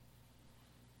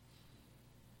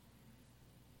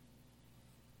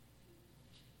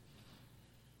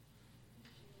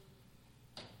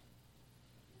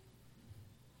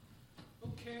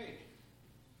Okay.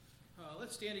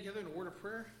 Let's stand together in a word of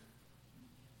prayer.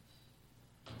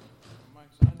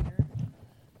 Mic's on here.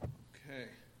 Okay.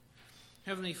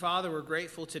 Heavenly Father, we're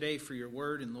grateful today for your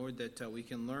word, and Lord, that we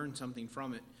can learn something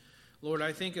from it. Lord,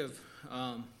 I think of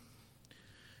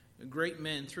great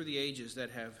men through the ages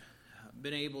that have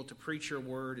been able to preach your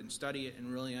word and study it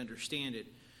and really understand it.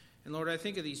 And Lord, I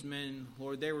think of these men,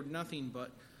 Lord, they were nothing but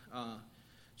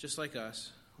just like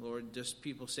us, Lord, just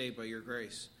people saved by your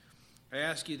grace. I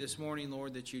ask you this morning,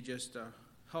 Lord, that you just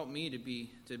help me to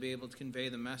be able to convey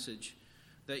the message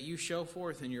that you show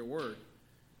forth in your word.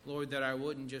 Lord, that I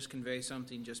wouldn't just convey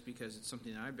something just because it's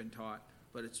something I've been taught,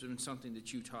 but it's been something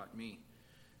that you taught me.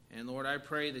 And Lord, I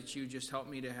pray that you just help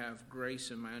me to have grace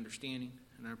in my understanding,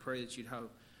 and I pray that you'd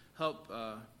help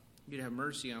you to have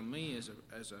mercy on me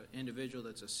as an individual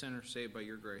that's a sinner saved by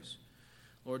your grace.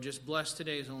 Lord, just bless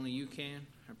today as only you can.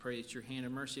 I pray that your hand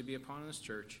of mercy be upon this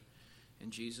church. In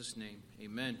Jesus' name,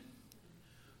 amen.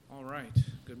 All right.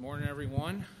 Good morning,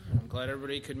 everyone. I'm glad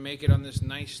everybody could make it on this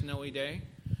nice snowy day.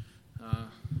 I'm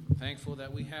thankful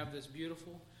that we have this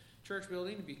beautiful church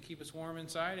building to keep us warm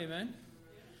inside. Amen.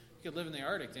 You could live in the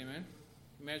Arctic. Amen.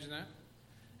 Imagine that.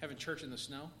 Having church in the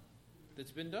snow. It's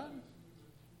been done.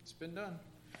 It's been done.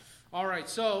 All right.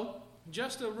 So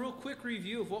just a real quick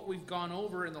review of what we've gone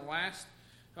over in the last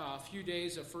few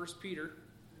days of 1 Peter.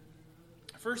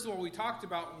 First of all, we talked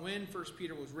about when 1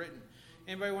 Peter was written.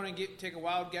 Anybody want to take a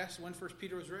wild guess when 1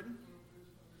 Peter was written?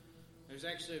 There's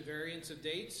actually a variance of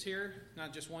dates here,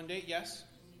 not just one date. Yes?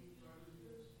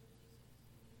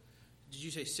 Did you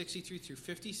say 63 through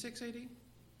 56 AD?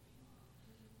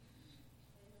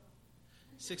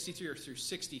 63 or through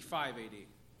 65 AD?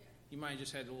 You might have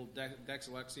just had a little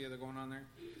dyslexia that going on there.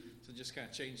 So just kind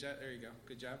of change that. There you go.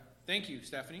 Good job. Thank you,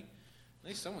 Stephanie. At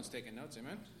least someone's taking notes.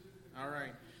 Amen? All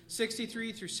right.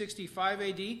 63 through 65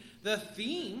 AD. The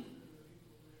theme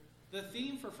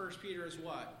for 1 Peter is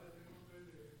what?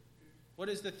 What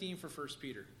is the theme for 1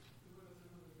 Peter?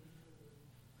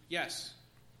 Yes.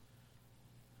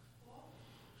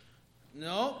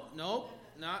 Nope,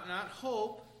 not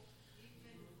hope.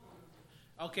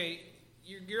 Okay,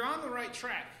 you're on the right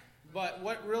track. But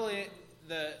what really,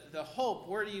 the hope,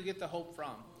 where do you get the hope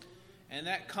from? And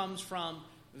that comes from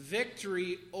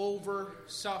victory over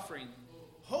suffering.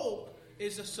 Hope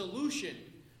is a solution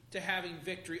to having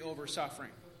victory over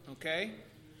suffering. Okay?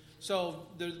 So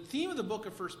the theme of the book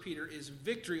of 1 Peter is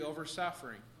victory over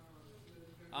suffering.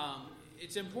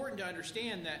 It's important to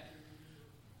understand that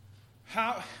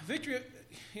how victory,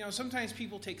 sometimes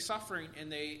people take suffering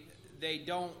and they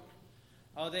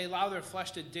allow their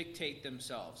flesh to dictate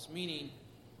themselves, meaning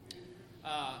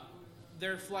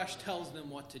their flesh tells them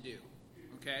what to do.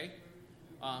 Okay?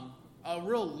 A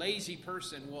real lazy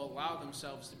person will allow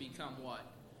themselves to become what?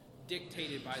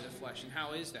 Dictated by the flesh. And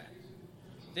how is that?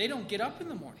 They don't get up in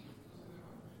the morning.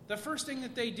 The first thing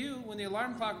that they do when the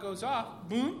alarm clock goes off,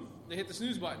 boom, they hit the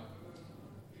snooze button.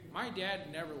 My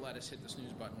dad never let us hit the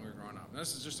snooze button when we were growing up.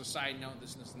 This is just a side note.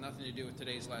 This has nothing to do with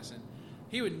today's lesson.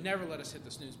 He would never let us hit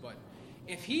the snooze button.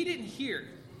 If he didn't hear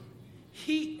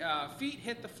feet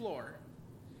hit the floor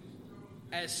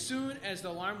as soon as the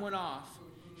alarm went off,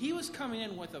 he was coming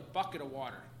in with a bucket of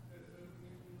water.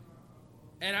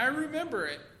 And I remember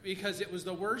it because it was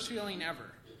the worst feeling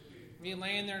ever. Me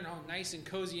laying there nice and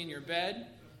cozy in your bed,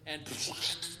 and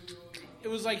it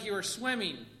was like you were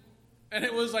swimming. And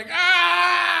it was like,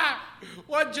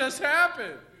 what just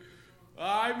happened?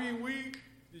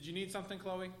 Did you need something,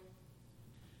 Chloe?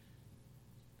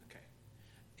 Okay.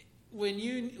 When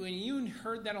you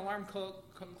heard that alarm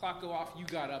clock go off, you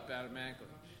got up automatically.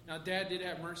 Now, Dad did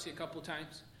have mercy a couple of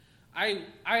times. I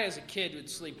as a kid, would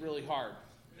sleep really hard.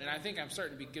 And I think I'm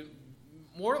starting to be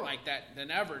more like that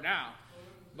than ever now.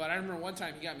 But I remember one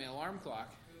time he got me an alarm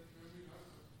clock.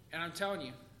 And I'm telling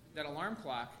you, that alarm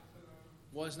clock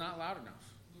was not loud enough.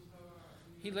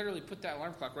 He literally put that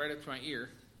alarm clock right up to my ear.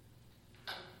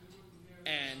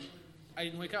 And I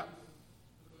didn't wake up.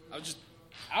 I was just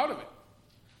out of it.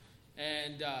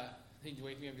 And he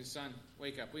waked me up, his son,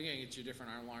 wake up. We're going to get you a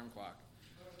different alarm clock.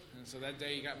 And so that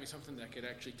day he got me something that could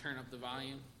actually turn up the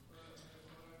volume.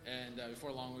 And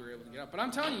before long we were able to get up. But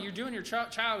I'm telling you, you're doing your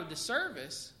child a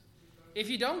disservice if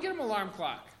you don't get him an alarm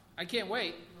clock. I can't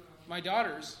wait. My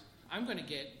daughters, I'm going to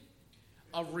get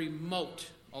a remote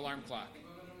alarm clock.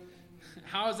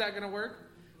 How is that going to work?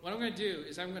 What I'm going to do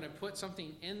is I'm going to put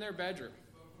something in their bedroom.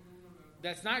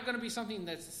 That's not going to be something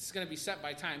that's going to be set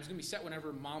by time. It's going to be set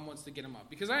whenever Mom wants to get them up.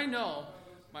 Because I know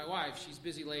my wife, she's a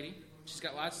busy lady. She's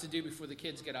got lots to do before the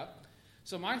kids get up.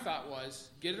 So my thought was,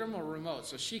 get them a remote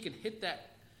so she can hit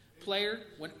that player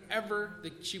whenever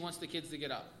she wants the kids to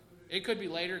get up. It could be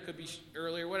later, it could be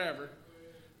earlier, whatever.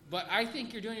 But I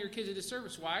think you're doing your kids a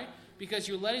disservice. Why? Because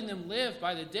you're letting them live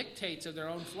by the dictates of their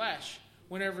own flesh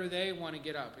whenever they want to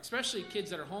get up, especially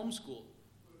kids that are homeschooled.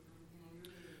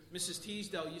 Mrs.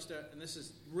 Teasdale used to, and this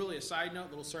is really a side note,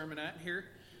 little sermonette here.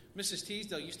 Mrs.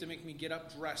 Teasdale used to make me get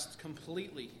up dressed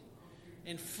completely,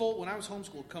 in full, when I was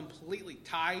homeschooled, completely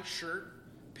tie, shirt,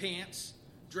 pants,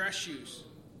 dress shoes.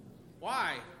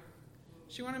 Why?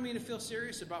 She wanted me to feel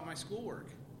serious about my schoolwork.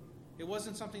 It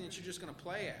wasn't something that you're just going to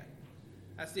play at.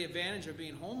 That's the advantage of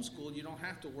being homeschooled. You don't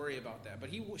have to worry about that.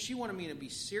 But she wanted me to be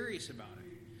serious about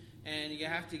it. And you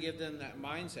have to give them that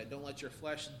mindset. Don't let your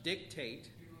flesh dictate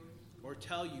or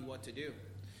tell you what to do.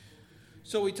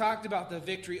 So we talked about the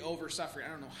victory over suffering. I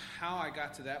don't know how I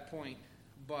got to that point,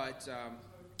 but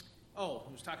I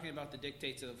was talking about the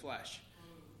dictates of the flesh.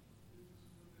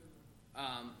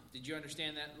 Did you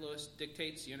understand that, Lewis?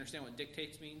 Dictates? You understand what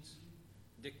dictates means?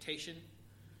 Dictation?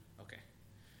 Okay.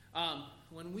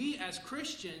 When we as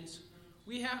Christians,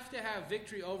 we have to have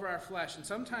victory over our flesh, and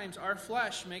sometimes our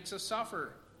flesh makes us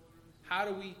suffer. How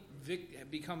do we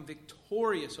become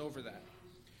victorious over that?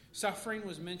 Suffering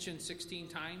was mentioned 16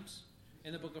 times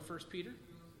in the book of 1 Peter.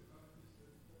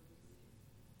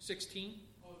 16.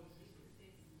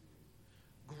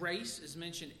 Grace is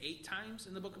mentioned 8 times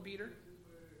in the book of Peter.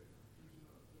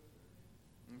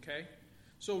 Okay?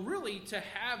 So really, to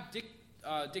have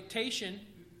dictation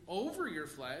over your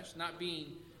flesh, not being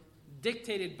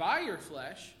dictated by your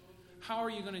flesh, how are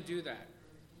you going to do that?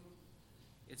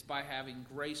 It's by having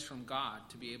grace from God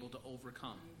to be able to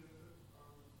overcome.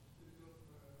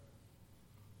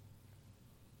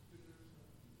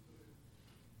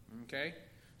 Okay?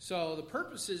 So the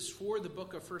purposes for the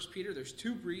book of 1 Peter, there's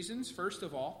 2 reasons. First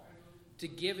of all, to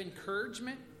give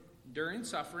encouragement during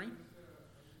suffering.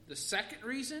 The second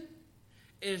reason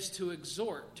is to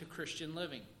exhort to Christian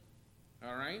living.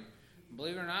 All right?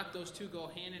 Believe it or not, those two go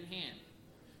hand in hand.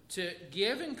 To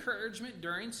give encouragement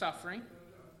during suffering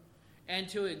and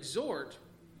to exhort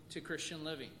to Christian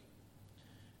living.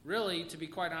 Really, to be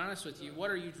quite honest with you, what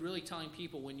are you really telling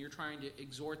people when you're trying to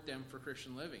exhort them for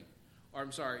Christian living? Or,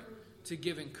 to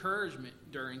give encouragement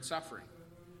during suffering.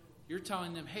 You're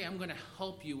telling them, hey, I'm going to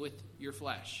help you with your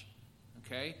flesh.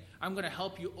 Okay? I'm going to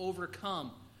help you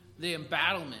overcome the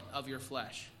embattlement of your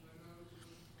flesh.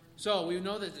 So we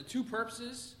know that the 2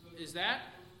 purposes is that.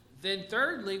 Then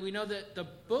thirdly, we know that the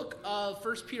book of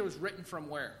 1 Peter was written from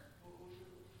where?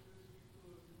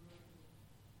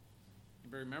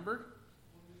 Anybody remember?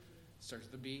 Starts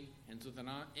with the B, ends with an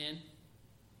N.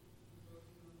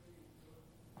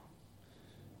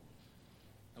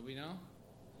 Nobody know?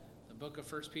 The book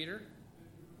of 1 Peter.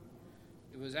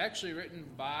 It was actually written in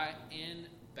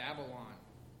Babylon.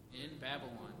 In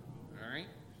Babylon. All right?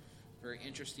 Very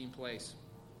interesting place.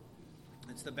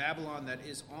 It's the Babylon that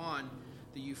is on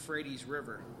the Euphrates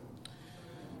River.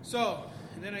 So,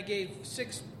 and then I gave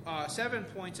 7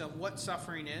 points of what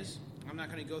suffering is. I'm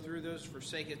not going to go through those for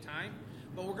sake of time,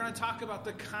 but we're going to talk about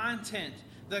the content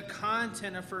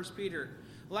of 1 Peter.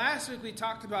 Last week we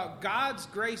talked about God's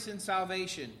grace and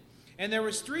salvation, and there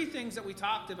was 3 things that we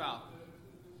talked about.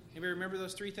 Anybody remember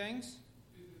those 3 things?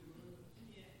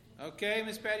 Okay,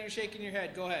 Miss Patty, you're shaking your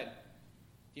head. Go ahead.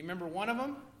 Do you remember one of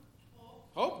them?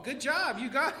 Hope. Good job. You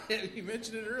got it. You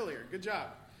mentioned it earlier. Good job.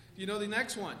 Do you know the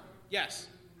next one? Yes.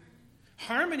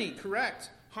 Harmony. Correct.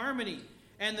 Harmony.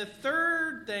 And the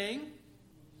third thing.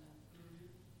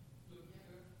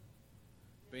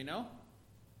 Do you know?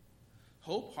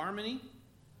 Hope. Harmony.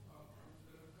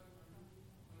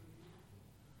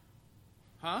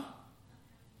 Huh?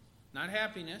 Not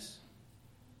happiness.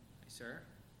 Hey, sir.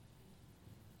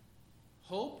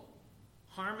 Hope,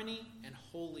 harmony, and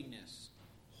holiness.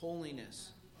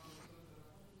 Holiness.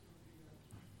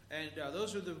 And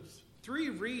those are the 3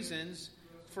 reasons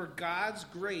for God's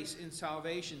grace in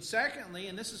salvation. Secondly,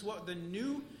 and this is what the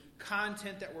new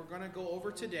content that we're going to go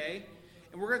over today,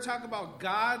 and we're going to talk about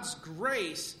God's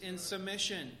grace in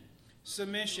submission.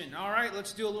 Submission. All right,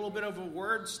 let's do a little bit of a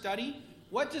word study.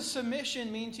 What does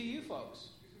submission mean to you folks?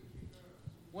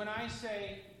 When I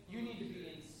say you need to be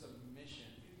in submission,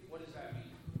 what does that mean?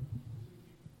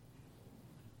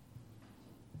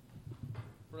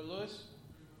 For Lewis,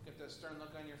 get that stern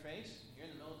look on your face. You're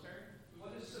in the military.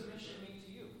 What does submission mean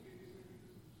to you?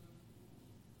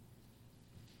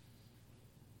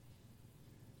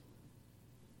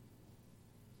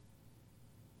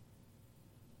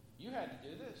 You had to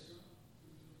do this,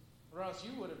 or else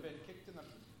you would have been kicked in the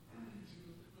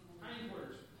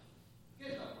hindquarters.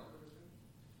 Get up.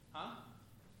 Huh?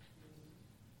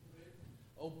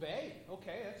 Obey.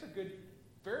 Okay, that's a good,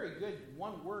 very good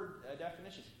one-word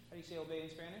definition. How do you say obey in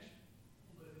Spanish?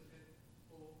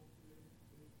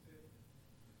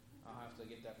 I'll have to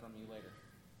get that from you later.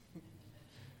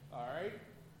 All right.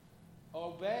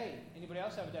 Obey. Anybody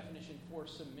else have a definition for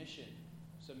submission?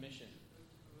 Submission.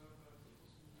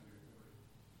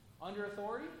 Under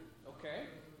authority? Okay.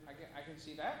 I can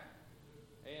see that.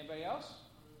 Anybody else?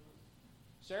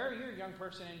 Sarah, you're a young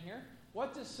person in here.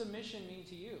 What does submission mean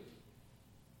to you?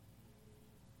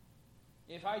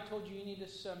 If I told you need to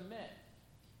submit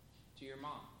to your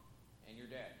mom and your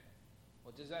dad,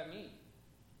 what does that mean?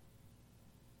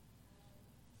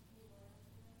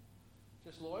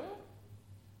 Just loyal?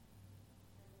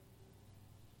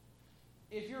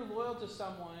 If you're loyal to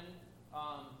someone,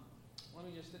 let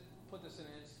me just put this in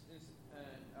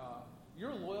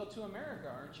you're loyal to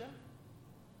America, aren't you?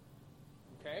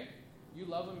 Okay? You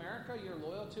love America, you're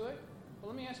loyal to it. But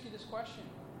let me ask you this question.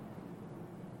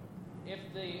 If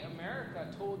the America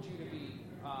told you to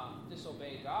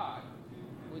disobey God,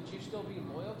 would you still be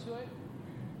loyal to it?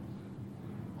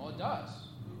 Oh, it does.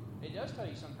 It does tell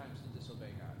you sometimes to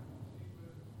disobey God.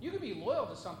 You can be loyal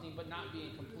to something but not be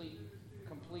in complete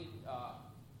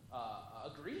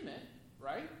agreement,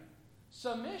 right?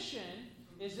 Submission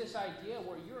is this idea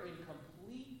where you're in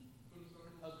complete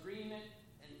agreement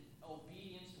and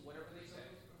obedience to whatever they say.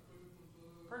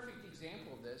 Perfect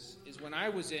example of this is when I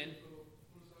was in,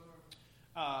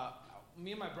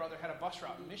 me and my brother had a bus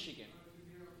route in Michigan.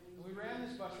 And we ran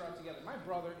this bus route together. My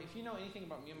brother, if you know anything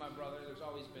about me and my brother, there's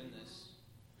always been this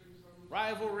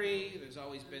rivalry. There's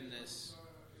always been this,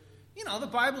 the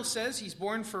Bible says he's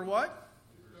born for what?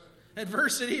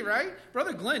 Adversity, right?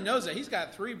 Brother Glenn knows that. He's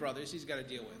got 3 brothers he's got to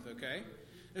deal with, okay?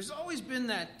 There's always been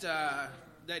that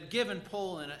give and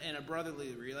pull in a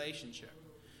brotherly relationship.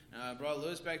 Brother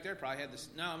Lewis back there probably had this.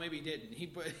 No, maybe he didn't.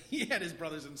 He had his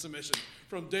brothers in submission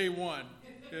from day one,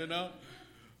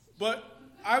 But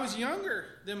I was younger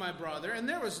than my brother, and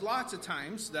there was lots of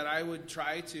times that I would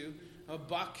try to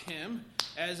buck him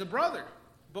as a brother.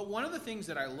 But one of the things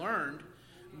that I learned,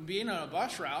 being on a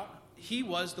bus route, he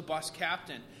was the bus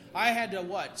captain. I had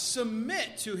to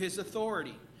submit to his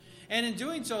authority. And in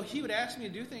doing so, he would ask me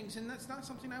to do things, and that's not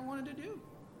something I wanted to do.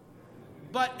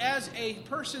 But as a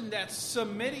person that's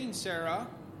submitting, Sarah,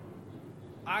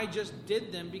 I just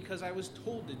did them because I was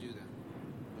told to do them.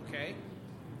 Okay?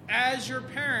 As your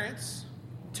parents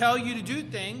tell you to do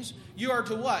things, you are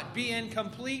to what? Be in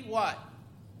complete what?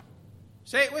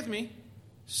 Say it with me.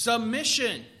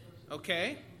 Submission.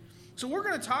 Okay? So we're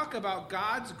going to talk about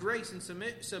God's grace and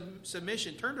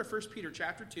submission. Turn to 1 Peter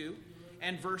chapter 2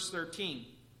 and verse 13.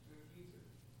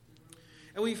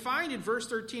 And we find in verse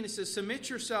 13 it says, "Submit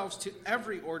yourselves to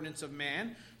every ordinance of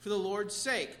man for the Lord's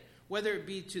sake, whether it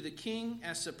be to the king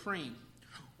as supreme,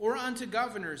 or unto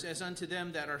governors as unto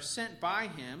them that are sent by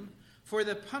him, for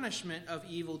the punishment of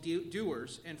evil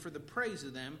doers and for the praise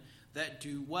of them that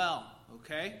do well."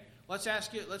 Okay? Let's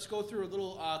go through a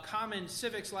little common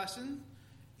civics lesson.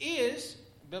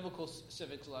 Biblical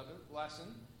civics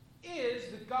lesson, is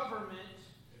the government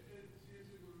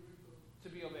to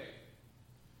be obeyed?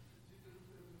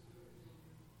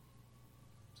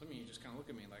 Some of you just kind of look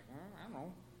at me like, I don't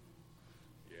know.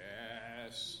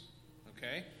 Yes.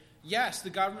 Okay. Yes, the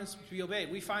government's to be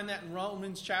obeyed. We find that in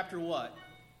Romans chapter what?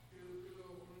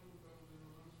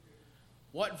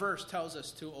 What verse tells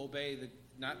us to obey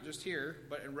not just here,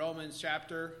 but in Romans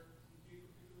chapter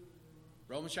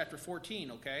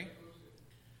 14, okay?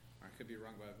 I could be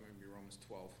wrong, but maybe Romans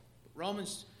 12. But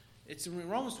it's in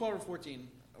Romans 12 or 14.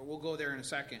 We'll go there in a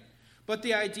second. But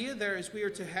the idea there is we are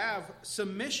to have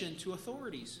submission to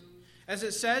authorities. As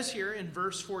it says here in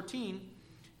verse 13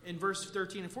 and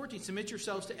 14, submit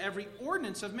yourselves to every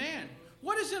ordinance of man.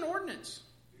 What is an ordinance?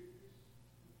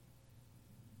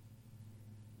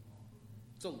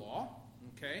 It's a law.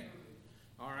 Okay.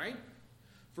 All right.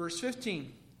 Verse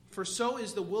 15. "For so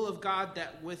is the will of God,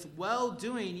 that with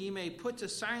well-doing ye may put to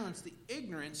silence the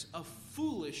ignorance of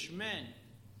foolish men."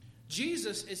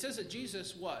 It says that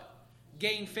Jesus, what?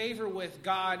 Gained favor with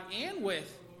God and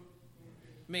with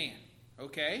man.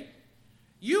 Okay?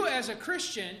 You as a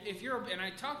Christian, and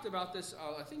I talked about this,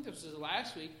 I think this was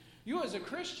last week, you as a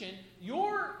Christian,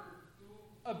 your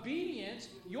obedience,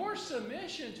 your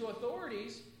submission to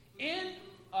authorities, and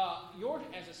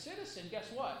as a citizen, guess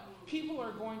what? People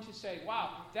are going to say,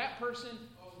 wow, that person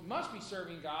must be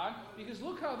serving God, because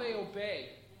look how they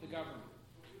obey the government.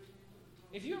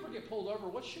 If you ever get pulled over,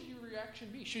 what should your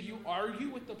reaction be? Should you argue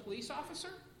with the police officer?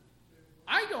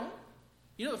 I don't.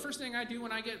 The first thing I do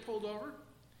when I get pulled over,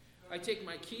 I take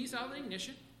my keys out of the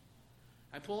ignition,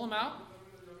 I pull them out,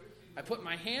 I put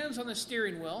my hands on the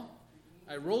steering wheel,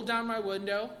 I roll down my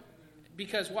window,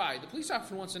 because why? The police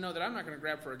officer wants to know that I'm not going to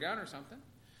grab for a gun or something.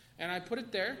 And I put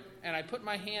it there, and I put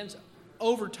my hands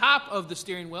over top of the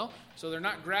steering wheel, so they're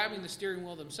not grabbing the steering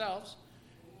wheel themselves.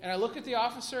 And I look at the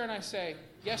officer and I say,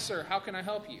 "Yes, sir, how can I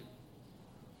help you?"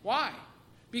 Why?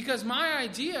 Because my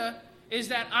idea is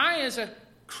that I, as a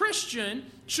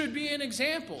Christian, should be an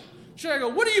example. Should I go,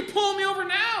 "What are you pulling me over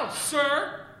now,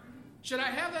 sir?" Should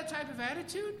I have that type of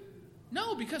attitude?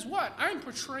 No, because what? I'm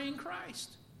portraying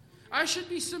Christ. I should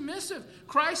be submissive.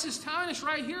 Christ is telling us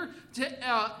right here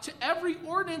to every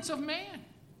ordinance of man.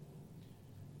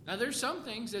 Now, there's some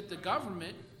things that the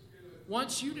government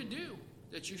wants you to do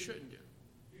that you shouldn't do.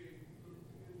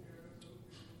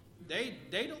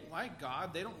 They don't like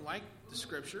God. They don't like the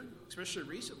Scripture, especially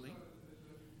recently.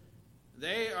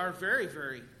 They are very,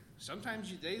 very...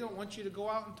 Sometimes they don't want you to go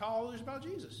out and tell others about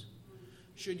Jesus.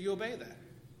 Should you obey that?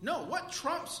 No. What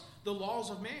trumps the laws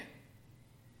of man?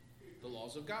 The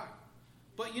laws of God.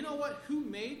 But you know what? Who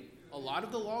made a lot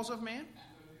of the laws of man?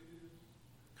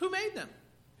 Who made them?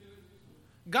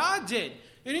 God did.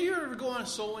 And if you ever go on a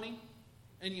soul winning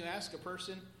and you ask a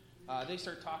person, they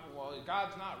start talking, "Well,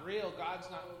 God's not real, God's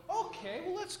not..." Okay,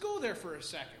 well, let's go there for a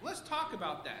second. Let's talk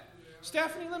about that.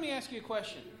 Stephanie, let me ask you a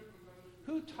question.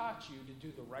 Who taught you to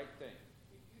do the right thing?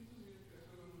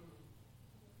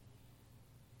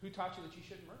 Who taught you that you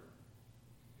shouldn't murder?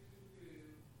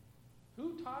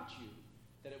 Who taught you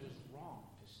that it was wrong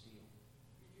to steal?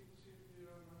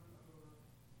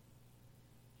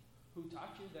 Who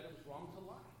taught you that it was wrong to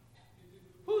lie?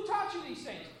 Who taught you these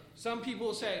things? Some people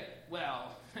will say,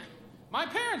 "Well, my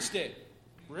parents did."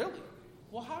 Really?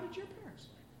 Well, how did your parents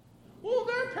learn? Well,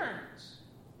 their parents.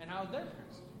 And how did their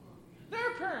parents learn?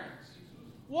 Their parents.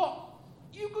 Well,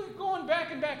 you go going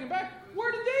back and back and back.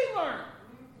 Where did they learn?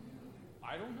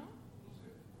 I don't know.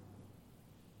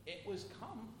 It was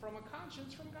come from a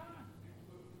conscience from God.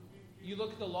 You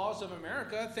look at the laws of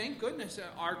America, thank goodness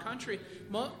our country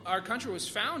was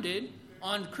founded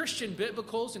on Christian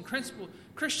biblicals and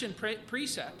Christian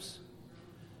precepts.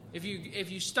 If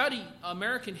you study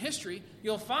American history,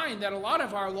 you'll find that a lot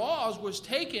of our laws was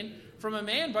taken from a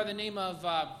man by the name of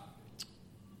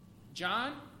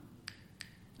John.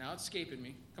 Now it's escaping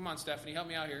me. Come on, Stephanie, help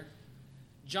me out here.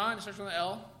 John, it starts with an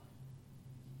L.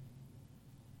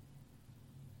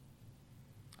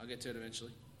 I'll get to it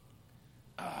eventually.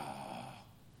 I'll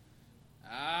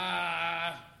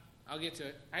get to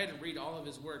it. I had to read all of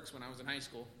his works when I was in high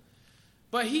school.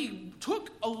 But he took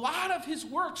a lot of his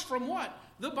works from what?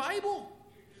 The Bible.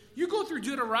 You go through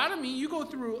Deuteronomy, you go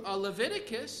through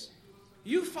Leviticus,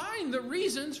 you find the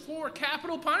reasons for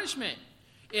capital punishment.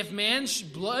 If man's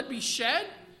blood be shed,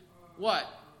 what?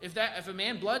 If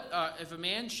a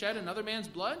man shed another man's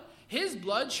blood, his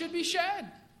blood should be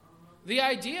shed. The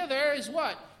idea there is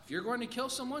what? If you're going to kill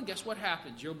someone, guess what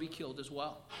happens? You'll be killed as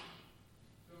well.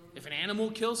 If an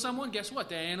animal kills someone, guess what?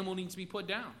 That animal needs to be put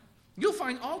down. You'll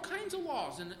find all kinds of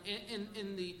laws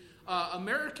in the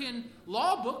American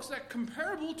law books that are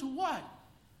comparable to what?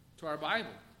 To our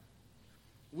Bible.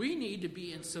 We need to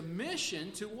be in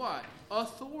submission to what?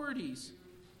 Authorities.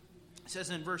 It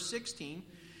says in verse 16,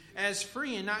 "As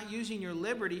free and not using your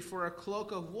liberty for a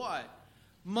cloak of what?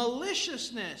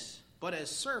 Maliciousness, but as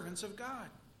servants of God."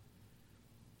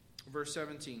 Verse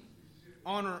 17,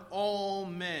 "Honor all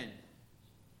men.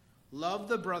 Love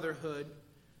the brotherhood.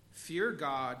 Fear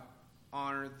God.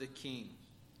 Honor the king."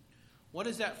 What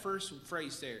is that first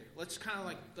phrase there? Let's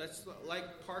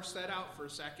parse that out for a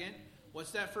second.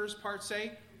 What's that first part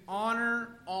say?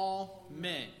 Honor all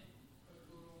men.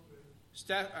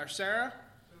 Sarah,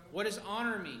 what does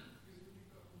honor mean?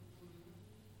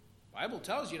 The Bible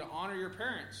tells you to honor your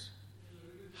parents.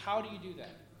 How do you do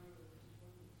that?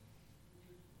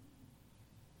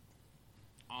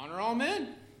 Honor all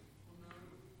men.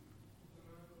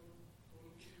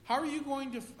 How are you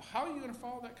going to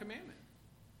follow that commandment?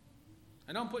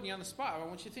 I know I'm putting you on the spot. I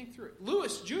want you to think through it.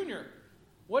 Lewis Jr.,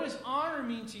 what does honor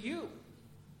mean to you?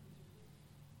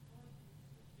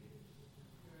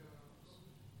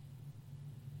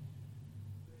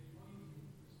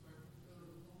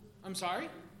 I'm sorry?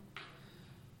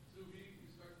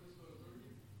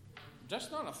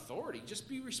 Just not authority. Just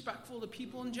be respectful to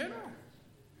people in general.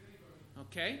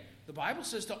 Okay? The Bible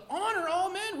says to honor all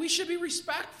men. We should be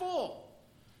respectful.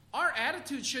 Our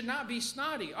attitude should not be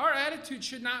snotty. Our attitude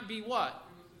should not be what?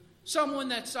 Someone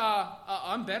that's,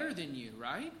 I'm better than you,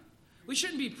 right? We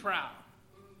shouldn't be proud.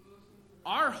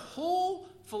 Our whole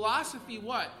philosophy,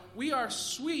 what? We are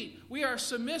sweet. We are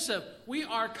submissive. We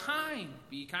are kind.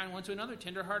 Be kind one to another,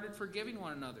 tenderhearted, forgiving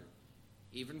one another.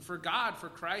 Even for God, for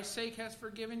Christ's sake, has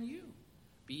forgiven you.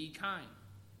 Be kind.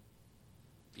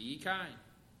 Be kind.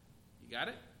 You got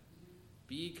it?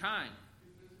 Be kind.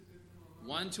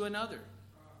 One to another.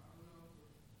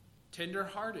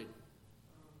 Tender-hearted.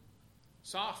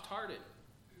 soft-hearted,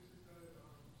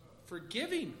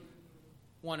 forgiving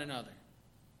one another,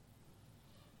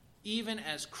 even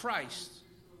as Christ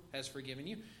has forgiven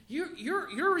you.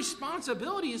 Your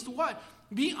responsibility is to what?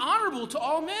 Be honorable to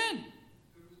all men.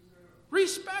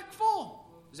 Respectful.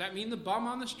 Does that mean the bum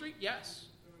on the street? Yes.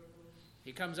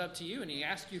 He comes up to you and he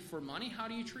asks you for money. How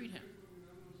do you treat him?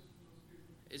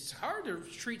 It's hard to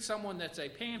treat someone that's a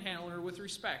panhandler with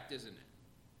respect, isn't it?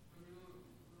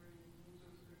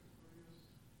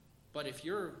 But if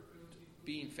you're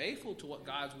being faithful to what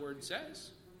God's word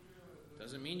says,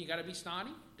 doesn't mean you got to be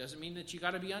snotty. Doesn't mean that you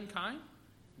got to be unkind.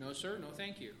 No, sir. No,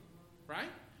 thank you. Right?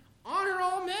 Honor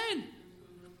all men.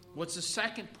 What's the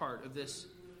second part of this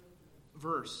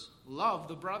verse? Love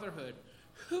the brotherhood.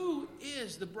 Who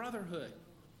is the brotherhood?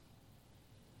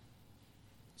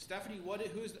 Stephanie,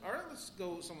 who is? All right, let's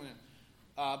go with someone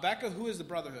else. Becca, who is the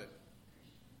brotherhood?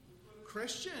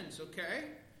 Christians. Okay.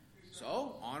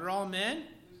 So honor all men.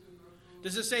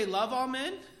 Does it say love all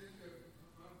men?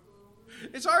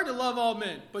 It's hard to love all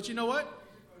men, but you know what?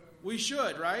 We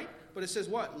should, right? But it says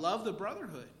what? Love the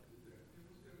brotherhood.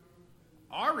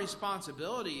 Our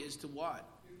responsibility is to what?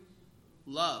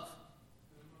 Love.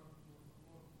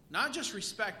 Not just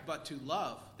respect, but to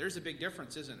love. There's a big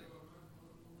difference, isn't it?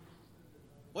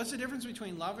 What's the difference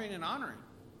between loving and honoring?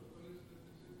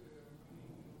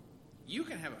 You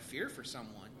can have a fear for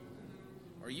someone,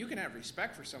 or you can have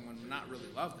respect for someone and not really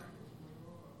love them.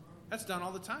 That's done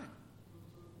all the time.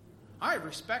 I have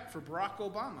respect for Barack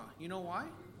Obama. You know why?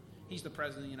 He's the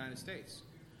President of the United States.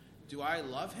 Do I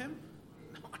love him?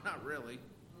 No, not really.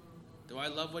 Do I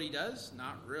love what he does?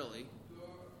 Not really.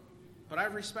 But I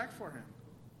have respect for him.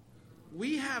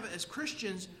 We have, as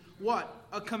Christians, what?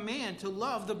 A command to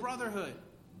love the brotherhood.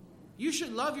 You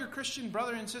should love your Christian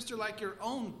brother and sister like your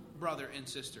own brother and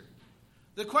sister.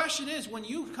 The question is, when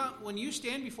you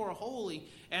stand before a holy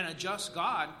and a just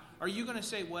God, are you going to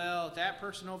say, well, that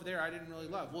person over there I didn't really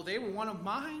love? Well, they were one of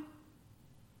mine.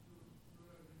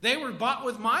 They were bought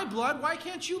with my blood. Why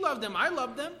can't you love them? I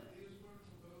love them.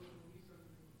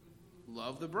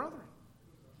 Love the brother.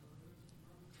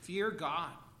 Fear God.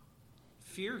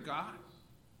 Fear God.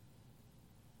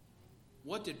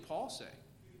 What did Paul say?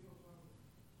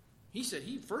 He said,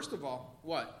 first of all,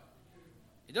 what?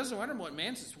 It doesn't matter what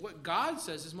man says. What God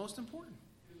says is most important.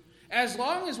 As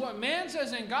long as what man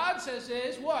says and God says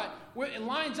is what? It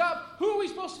lines up, who are we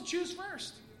supposed to choose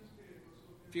first?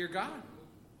 Fear God.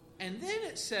 And then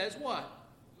it says what?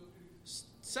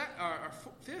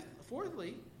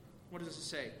 Fourthly, what does it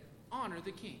say? Honor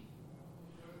the king.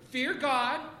 Fear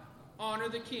God, honor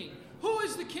the king. Who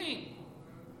is the king?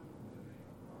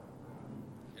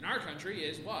 In our country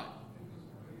is what?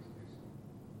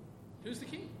 Who's the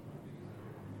king?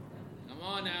 Come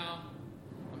on now.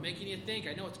 I'm making you think.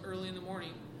 I know it's early in the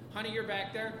morning. Honey, you're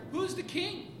back there. Who's the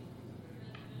king?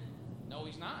 No,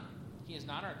 he's not. He is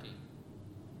not our king.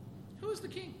 Who is the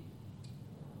king?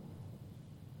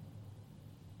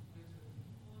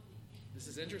 This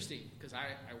is interesting because I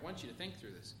want you to think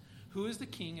through this. Who is the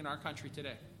king in our country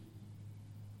today?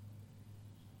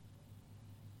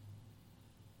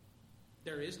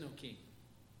 There is no king.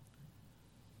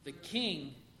 The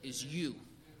king is you.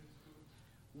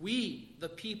 We, the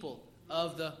people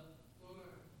of the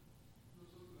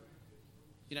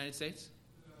United States,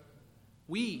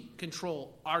 we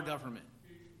control our government.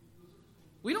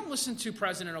 We don't listen to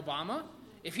President Obama.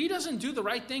 If he doesn't do the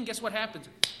right thing, guess what happens?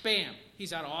 Bam,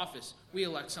 he's out of office. We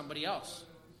elect somebody else.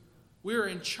 We're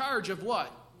in charge of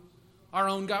what? Our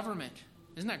own government.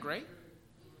 Isn't that great?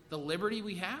 The liberty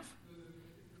we have.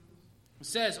 It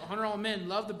says, honor all men,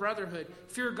 love the brotherhood,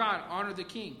 fear God, honor the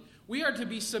king. We are to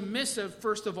be submissive,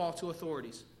 first of all, to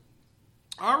authorities.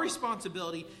 Our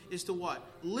responsibility is to what?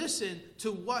 Listen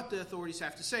to what the authorities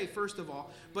have to say, first of all.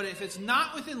 But if it's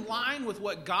not within line with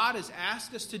what God has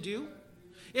asked us to do,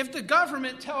 if the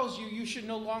government tells you you should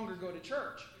no longer go to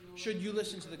church, should you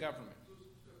listen to the government?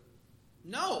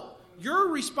 No. Your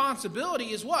responsibility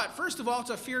is what? First of all,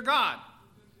 to fear God,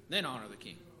 then honor the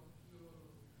king.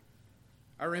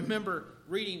 I remember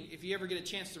reading, if you ever get a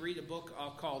chance to read a book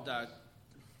called, I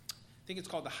think it's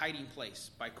called The Hiding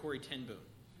Place by Corrie ten Boom.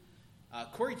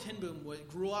 Corrie ten Boom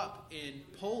grew up in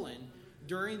Poland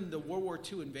during the World War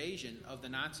II invasion of the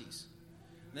Nazis.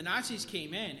 The Nazis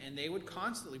came in and they would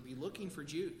constantly be looking for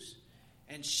Jews.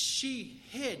 And she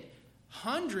hid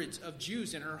hundreds of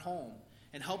Jews in her home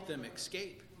and helped them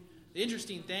escape. The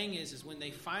interesting thing is when they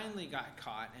finally got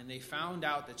caught and they found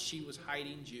out that she was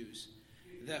hiding Jews,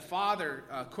 the father,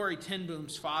 Corrie ten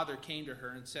Boom's father, came to her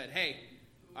and said,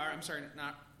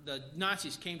 the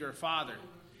Nazis came to her father,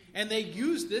 and they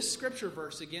used this scripture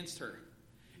verse against her.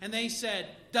 And they said,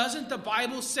 doesn't the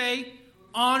Bible say,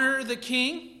 honor the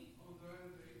king?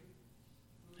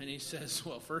 And he says,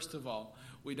 well, first of all,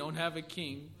 we don't have a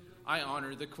king. I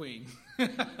honor the queen.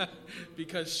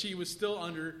 Because she was still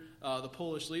under the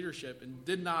Polish leadership and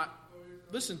did not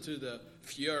listen to the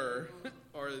Führer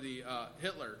or the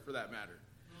Hitler, for that matter.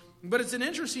 But it's an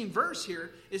interesting verse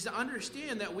here, is to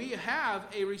understand that we have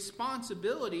a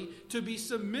responsibility to be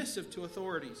submissive to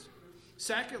authorities.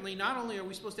 Secondly, not only are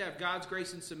we supposed to have God's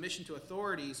grace and submission to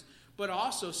authorities, but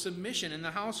also submission in the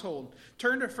household.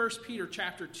 Turn to 1 Peter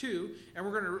chapter 2, and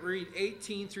we're going to read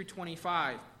 18 through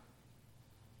 25.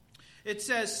 It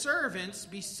says, servants,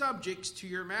 be subject to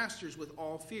your masters with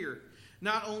all fear,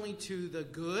 not only to the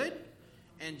good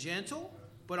and gentle,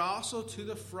 but also to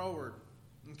the froward.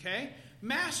 Okay?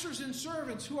 Masters and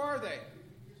servants, who are they?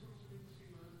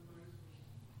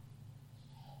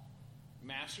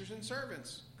 Masters and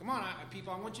servants. Come on,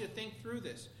 people, I want you to think through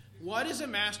this. What is a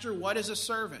master? What is a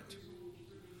servant?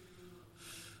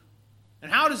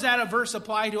 And how does that verse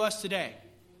apply to us today?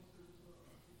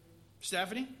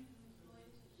 Stephanie?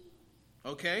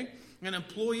 Okay. An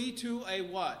employee to a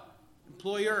what?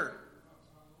 Employer.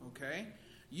 Okay.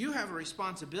 You have a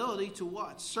responsibility to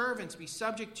what? Servants, be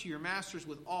subject to your masters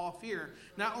with all fear,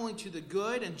 not only to the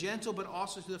good and gentle, but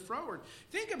also to the froward.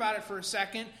 Think about it for a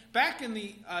second. Back in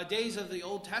the days of the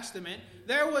Old Testament,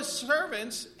 there was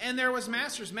servants and there was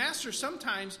masters. Masters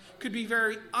sometimes could be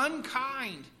very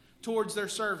unkind towards their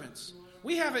servants.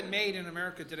 We have it made in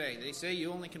America today. They say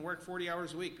you only can work 40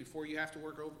 hours a week before you have to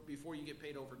work before you get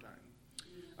paid overtime.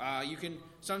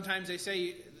 Sometimes they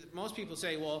say, most people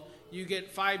say, well, you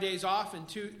get 5 days off and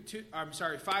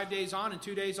 5 days on and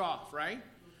 2 days off, right?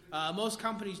 Most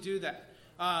companies do that.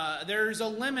 There's a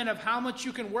limit of how much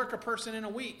you can work a person in a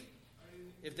week.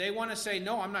 If they want to say,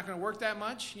 no, I'm not going to work that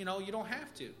much, you don't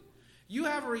have to. You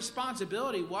have a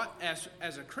responsibility,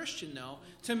 as a Christian, though,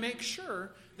 to make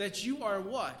sure that you are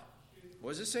what?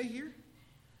 What does it say here? It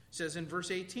says in verse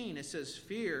 18, it says,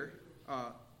 fear,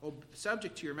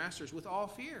 subject to your masters with all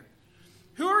fear.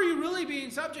 Who are you really being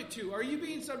subject to? Are you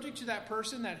being subject to that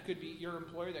person that could be your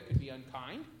employer that could be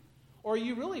unkind? Or are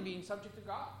you really being subject to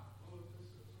God?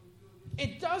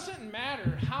 It doesn't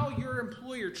matter how your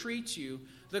employer treats you.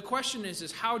 The question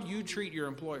is how do you treat your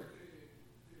employer?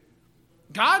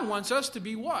 God wants us to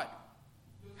be what?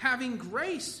 Having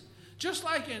grace. Just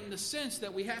like in the sense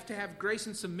that we have to have grace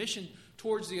and submission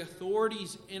towards the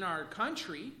authorities in our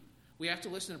country, we have to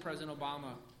listen to President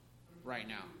Obama right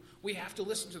now. We have to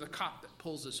listen to the cop that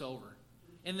pulls us over.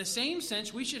 In the same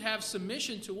sense, we should have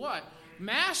submission to what?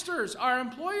 Masters, our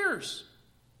employers.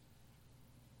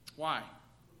 Why?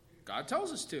 God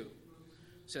tells us to. It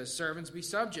says, servants, be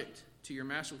subject to your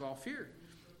master with all fear.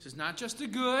 It says, not just the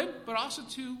good, but also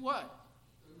to what?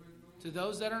 To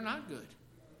those that are not good.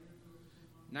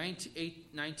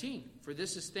 19. For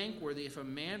this is thankworthy if a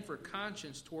man for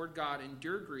conscience toward God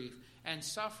endure grief and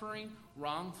suffering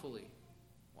wrongfully.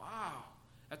 Wow.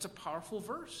 That's a powerful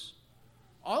verse.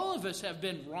 All of us have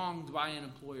been wronged by an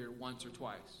employer once or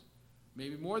twice.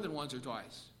 Maybe more than once or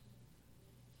twice.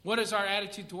 What is our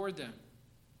attitude toward them?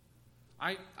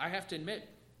 I have to admit,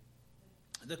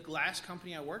 the last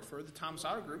company I worked for, the Thomas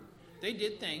Auto Group, they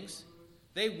did things.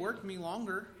 They worked me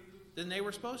longer than they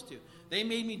were supposed to. They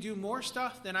made me do more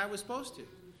stuff than I was supposed to.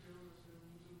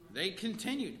 They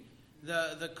continued.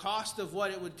 The cost of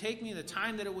what it would take me, the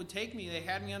time that it would take me, they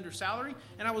had me under salary,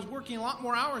 and I was working a lot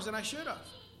more hours than I should have.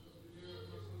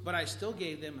 But I still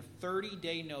gave them a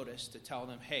 30-day notice to tell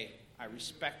them, hey, I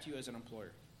respect you as an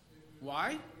employer.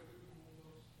 Why?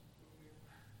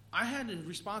 I had a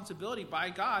responsibility by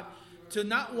God to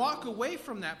not walk away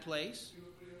from that place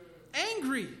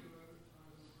angry.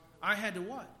 I had to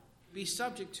what? Be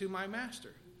subject to my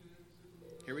master.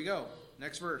 Here we go.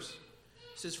 Next verse.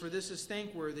 It says, for this is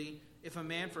thankworthy if a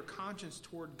man for conscience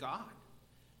toward God.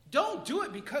 Don't do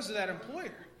it because of that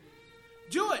employer.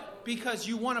 Do it because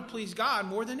you want to please God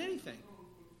more than anything.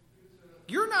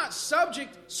 You're not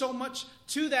subject so much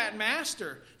to that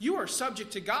master. You are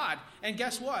subject to God. And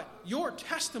guess what? Your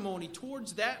testimony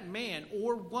towards that man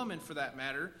or woman, for that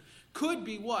matter, could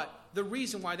be what? The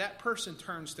reason why that person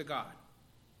turns to God.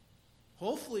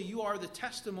 Hopefully you are the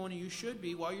testimony you should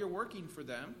be while you're working for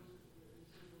them.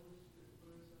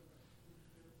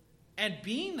 And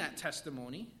being that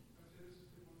testimony,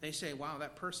 they say, wow,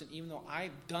 that person, even though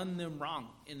I've done them wrong,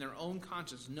 in their own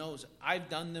conscience knows I've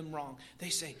done them wrong. They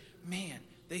say, man,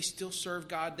 they still serve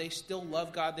God. They still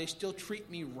love God. They still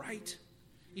treat me right,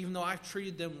 even though I've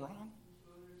treated them wrong.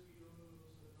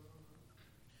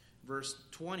 Verse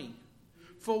 20.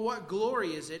 For what glory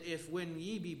is it if when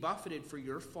ye be buffeted for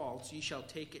your faults, ye shall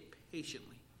take it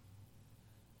patiently?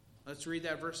 Let's read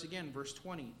that verse again, verse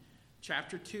 20.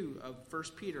 chapter 2 of 1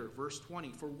 Peter, verse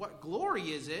 20. For what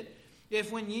glory is it,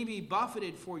 if when ye be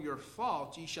buffeted for your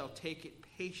fault, ye shall take it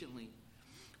patiently?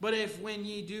 But if when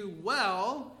ye do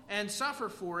well and suffer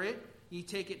for it, ye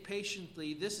take it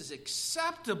patiently, this is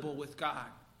acceptable with God.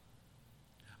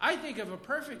 I think of a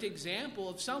perfect example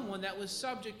of someone that was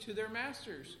subject to their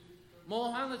masters.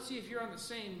 Mohan, let's see if you're on the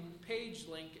same page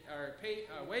link, or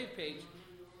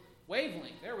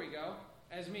wavelength, there we go,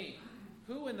 as me.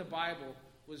 Who in the Bible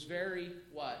was very,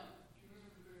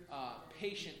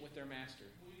 patient with their master?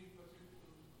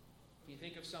 Can you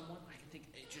think of someone? I can think,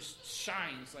 it just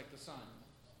shines like the sun.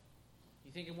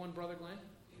 You think of one, Brother Glenn?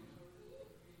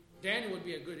 Daniel would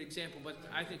be a good example, but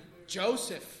I think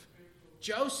Joseph,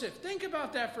 think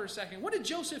about that for a second. What did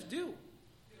Joseph do?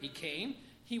 He came,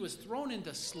 he was thrown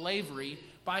into slavery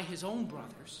by his own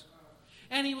brothers,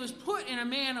 and he was put in a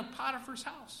man of Potiphar's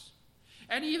house.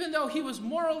 And even though he was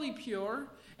morally pure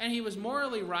and he was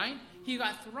morally right, he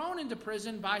got thrown into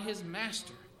prison by his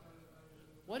master.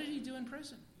 What did he do in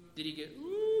prison? Did he get,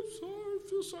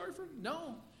 feel sorry for him?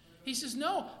 No. He says,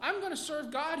 no, I'm going to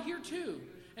serve God here too.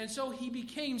 And so he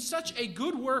became such a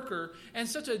good worker and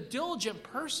such a diligent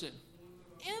person.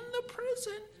 In the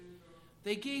prison,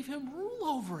 they gave him rule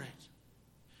over it.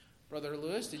 Brother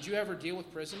Lewis, did you ever deal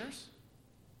with prisoners?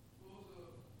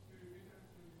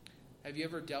 Have you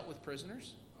ever dealt with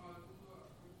prisoners?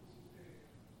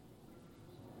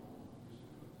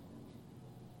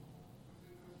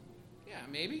 Yeah,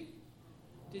 maybe.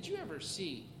 Did you ever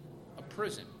see a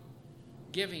prison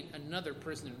giving another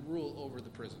prisoner rule over the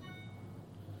prison?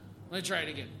 Let me try it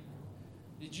again.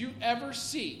 Did you ever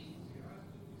see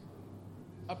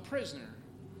a prisoner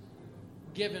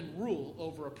given rule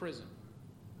over a prison?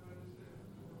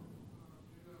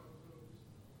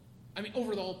 I mean,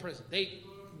 over the whole prison. They,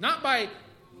 not by,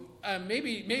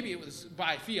 maybe it was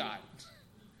by fiat.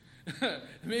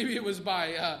 Maybe it was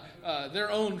by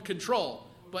their own control.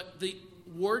 But the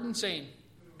warden saying,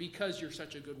 because you're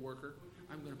such a good worker,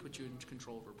 I'm going to put you in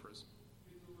control of a prison.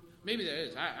 Maybe that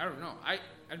is. I don't know.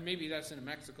 And maybe that's in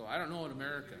Mexico. I don't know in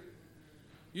America.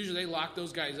 Usually they lock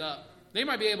those guys up. They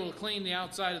might be able to clean the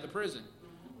outside of the prison.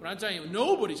 But I'm telling you,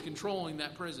 nobody's controlling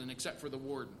that prison except for the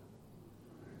warden.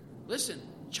 Listen,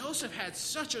 Joseph had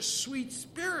such a sweet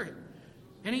spirit.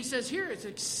 And he says here, it's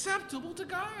acceptable to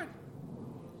God.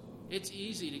 It's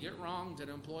easy to get wronged at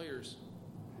employers.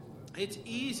 It's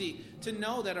easy to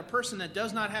know that a person that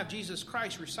does not have Jesus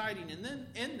Christ residing in them,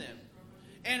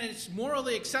 and it's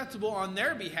morally acceptable on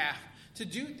their behalf to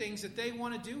do things that they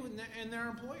want to do in their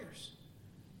employers.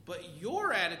 But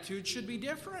your attitude should be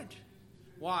different.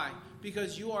 Why?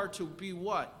 Because you are to be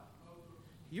what?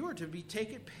 You are to be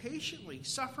take it patiently,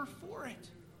 suffer for it.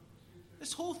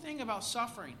 This whole thing about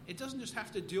suffering, it doesn't just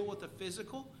have to deal with the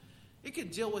physical. It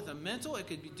could deal with the mental. It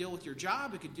could deal with your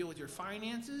job. It could deal with your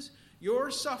finances.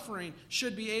 Your suffering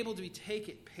should be able to be take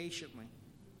it patiently.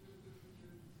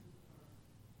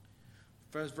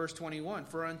 Verse 21,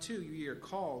 for unto ye are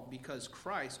called, because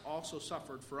Christ also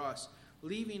suffered for us,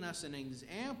 leaving us an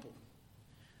example,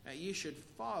 that ye should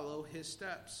follow his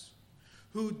steps.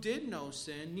 Who did no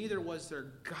sin, neither was there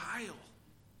guile.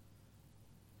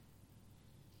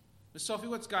 Miss Sophie,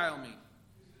 what's guile mean?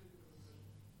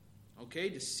 Okay,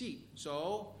 deceit.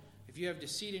 So, if you have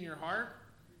deceit in your heart,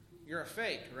 you're a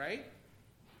fake, right?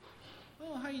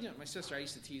 Oh, how you doing? My sister, I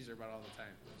used to tease her about it all the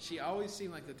time. She always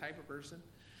seemed like the type of person.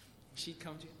 She'd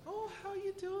come to you, oh, how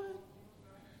you doing?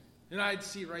 And I'd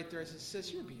see right there, I said,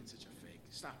 sis, you're being such a fake.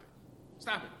 Stop it.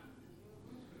 Stop it.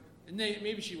 And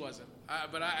maybe she wasn't.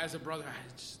 But as a brother,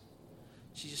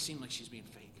 she just seemed like she's being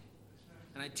fake.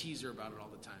 And I tease her about it all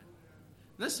the time.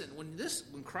 Listen,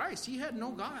 when Christ, he had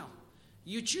no guile.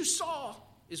 What you saw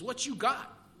is what you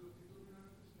got.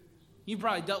 You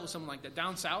probably dealt with someone like that.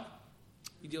 Down south,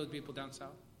 you deal with people down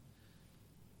south.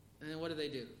 And then what do they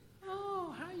do?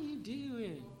 Oh, how you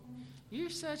doing? You're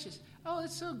such a... Oh,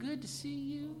 it's so good to see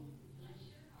you.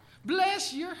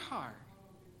 Bless your heart.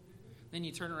 Then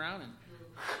you turn around and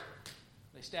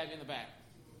they stab you in the back.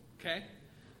 Okay?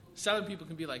 Southern people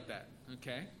can be like that.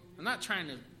 Okay? I'm not trying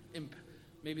to...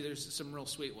 Maybe there's some real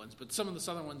sweet ones, but some of the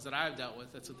southern ones that I've dealt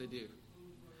with, that's what they do.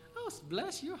 Oh,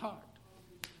 bless your heart.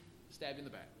 Stab you in the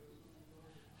back.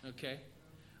 Okay?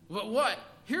 But what?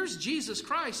 Here's Jesus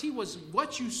Christ. He was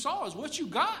what you saw is what you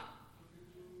got.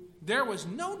 There was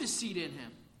no deceit in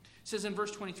him. It says in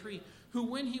verse 23, who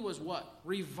when he was what?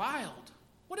 Reviled.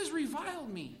 What does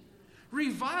reviled mean?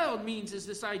 Reviled means is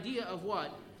this idea of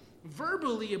what?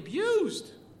 Verbally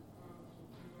abused.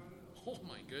 Oh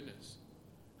my goodness.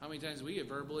 How many times we get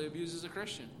verbally abused as a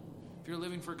Christian? If you're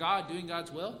living for God, doing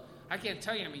God's will, I can't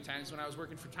tell you how many times when I was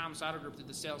working for Thomas Auto Group that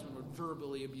the salesman would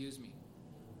verbally abuse me.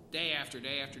 Day after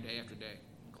day after day after day.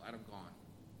 I'm glad I'm gone.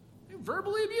 They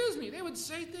verbally abused me. They would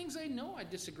say things they know I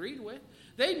disagreed with.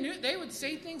 They would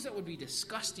say things that would be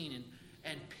disgusting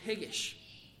and piggish.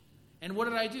 And what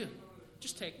did I do?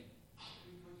 Just take it.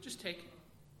 Just take it.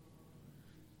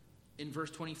 In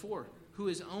verse 24, who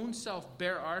his own self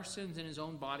bare our sins in his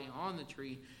own body on the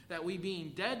tree, that we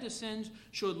being dead to sins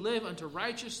should live unto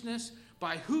righteousness,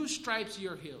 by whose stripes ye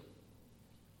are healed.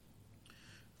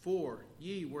 For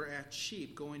ye were as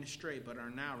sheep going astray, but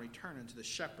are now returned unto the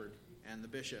shepherd and the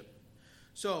bishop.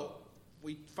 So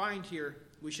we find here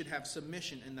we should have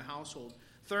submission in the household.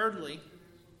 Thirdly,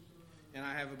 and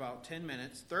I have about 10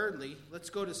 minutes. Thirdly, let's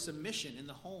go to submission in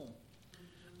the home.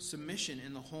 Submission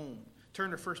in the home.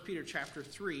 Turn to 1 Peter chapter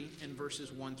 3 and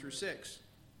verses 1 through 6.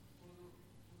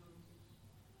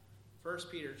 1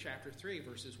 Peter chapter 3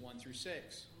 verses 1 through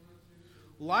 6.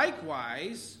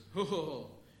 Likewise,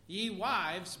 ye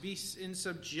wives, be in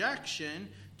subjection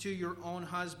to your own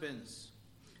husbands.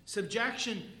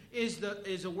 Subjection is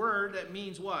a word that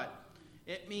means what?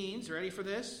 It means, ready for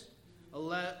this?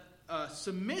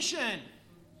 Submission.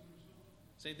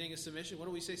 Same thing as submission. What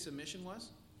do we say submission was?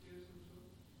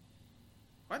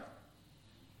 What?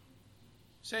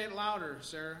 Say it louder,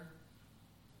 Sarah.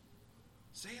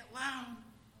 Say it loud.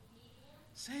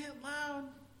 Say it loud.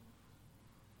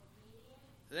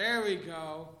 There we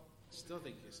go. Still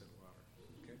think you said it louder.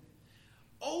 Okay.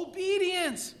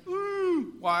 Obedience.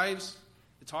 Ooh. Wives,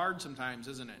 it's hard sometimes,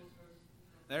 isn't it?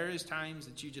 There is times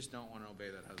that you just don't want to obey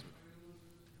that husband.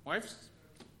 Wives?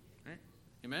 Right?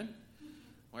 Amen?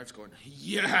 Wife's going,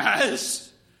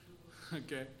 yes!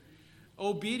 Okay.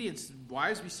 Obedience.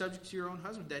 Wives, be subject to your own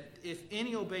husband, that if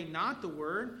any obey not the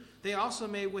word, they also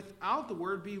may without the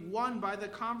word be won by the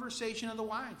conversation of the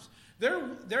wives.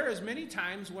 There is many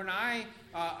times when I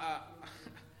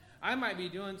might be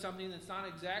doing something that's not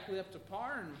exactly up to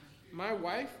par, and my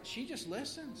wife, she just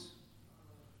listens.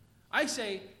 I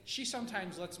say, she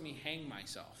sometimes lets me hang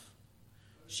myself.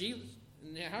 This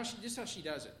is how she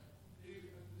does it.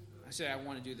 I say, I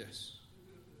want to do this.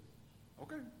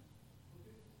 Okay.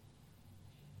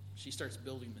 She starts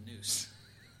building the noose.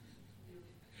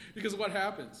 Because what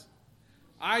happens?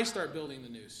 I start building the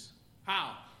noose.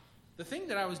 How? The thing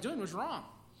that I was doing was wrong.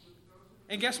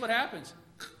 And guess what happens?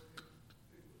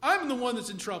 I'm the one that's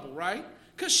in trouble, right?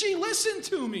 Because she listened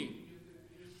to me.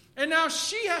 And now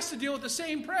she has to deal with the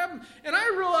same problem. And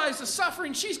I realize the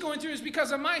suffering she's going through is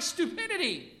because of my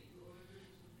stupidity.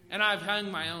 And I've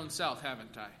hung my own self,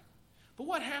 haven't I? But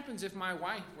what happens if my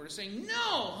wife were to say,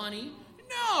 no, honey,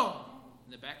 no?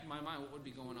 In the back of my mind, what would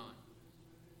be going on?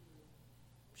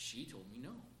 She told me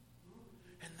no.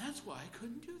 And that's why I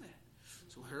couldn't do that.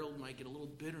 So Harold might get a little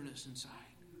bitterness inside.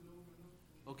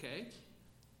 Okay?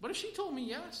 But if she told me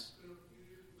yes,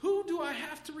 who do I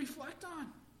have to reflect on?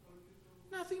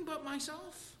 Nothing but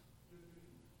myself.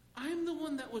 I'm the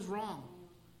one that was wrong.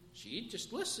 She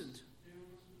just listened.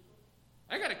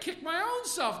 I got to kick my own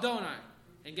self, don't I?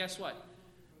 And guess what?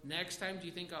 Next time, do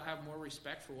you think I'll have more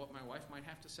respect for what my wife might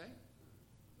have to say?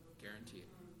 Guarantee it.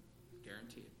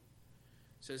 Guarantee it.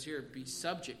 It says here, be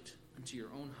subject unto your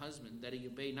own husband, that he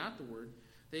obey not the word.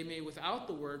 They may without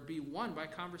the word be won by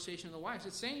conversation of the wives.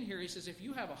 It's saying here, he says, if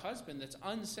you have a husband that's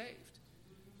unsaved,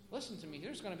 listen to me,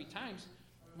 there's going to be times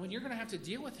when you're going to have to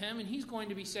deal with him, and he's going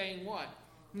to be saying what?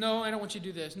 No, I don't want you to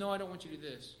do this. No, I don't want you to do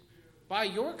this. By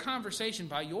your conversation,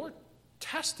 by your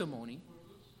testimony,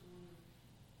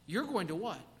 you're going to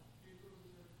what?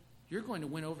 You're going to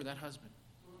win over that husband.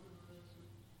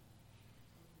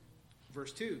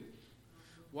 Verse 2.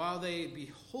 While they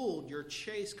behold your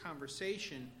chaste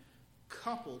conversation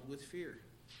coupled with fear.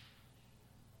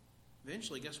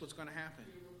 Eventually, guess what's going to happen?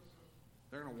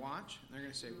 They're going to watch, and they're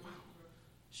going to say, wow,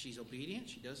 she's obedient.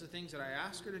 She does the things that I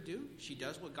ask her to do. She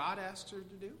does what God asks her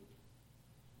to do.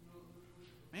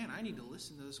 Man, I need to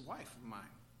listen to this wife of mine.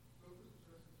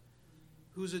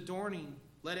 Whose adorning,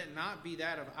 let it not be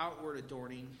that of outward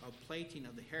adorning, of plaiting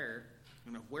of the hair,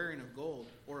 and of wearing of gold,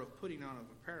 or of putting on of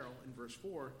apparel, in verse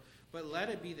 4, but let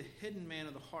it be the hidden man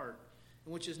of the heart,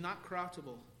 in which is not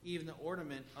corruptible, even the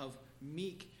ornament of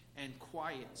meek and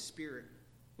quiet spirit,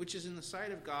 which is in the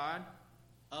sight of God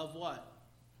of what?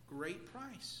 Great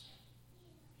price.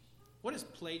 What is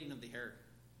plaiting of the hair?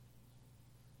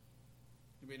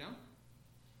 Anybody know?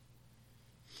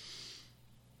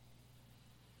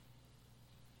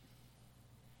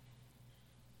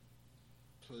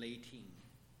 Plaiting.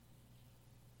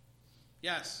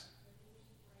 Yes.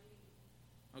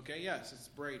 Okay, yes, it's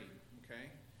braiding. Okay.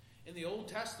 In the Old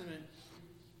Testament,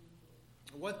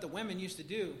 what the women used to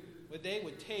do, they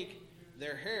would take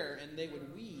their hair and they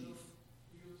would weave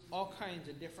all kinds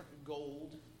of different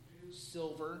gold,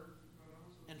 silver,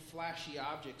 and flashy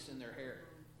objects in their hair.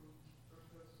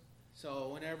 So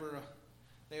whenever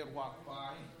they would walk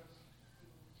by,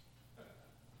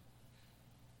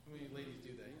 how many ladies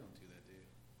do that? You don't do that, do you?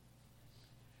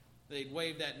 They'd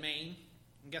wave that mane,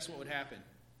 and guess what would happen?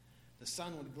 The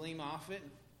sun would gleam off it.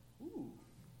 Ooh,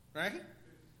 right?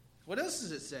 What else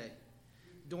does it say?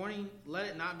 Adorning, let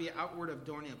it not be outward of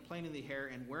adorning of plaiting the hair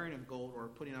and wearing of gold or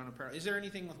putting on apparel. Is there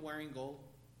anything with wearing gold?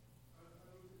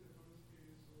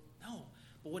 No.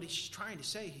 But what he's trying to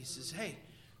say, he says, hey,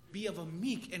 be of a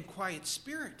meek and quiet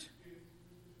spirit.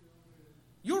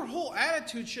 Your whole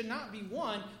attitude should not be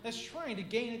one that's trying to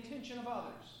gain attention of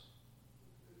others.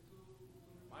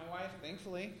 My wife,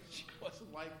 thankfully, she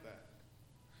wasn't like that.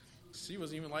 She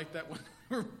wasn't even like that when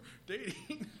we were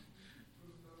dating.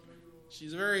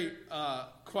 She's a very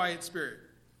quiet spirit.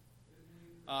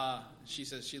 She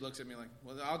says, she looks at me like,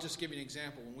 well, I'll just give you an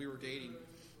example. When we were dating,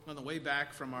 on the way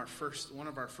back from one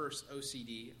of our first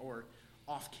OCD, or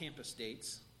off-campus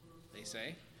dates, they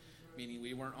say, meaning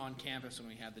we weren't on campus when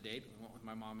we had the date. We went with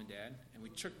my mom and dad, and we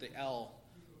took the L,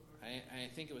 I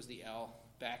think it was the L,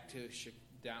 back to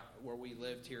down where we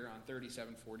lived here on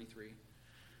 3743.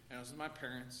 And I was with my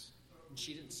parents, and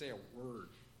she didn't say a word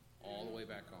all the way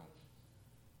back home.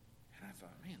 And I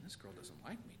thought, man, this girl doesn't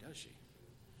like me, does she?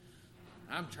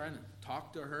 I'm trying to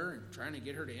talk to her and trying to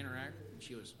get her to interact, and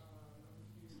she was...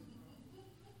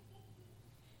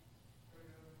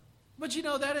 But you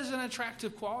know, that is an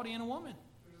attractive quality in a woman.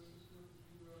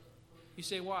 You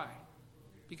say, why?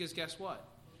 Because guess what?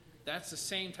 That's the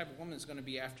same type of woman that's going to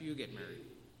be after you get married.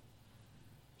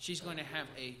 She's going to have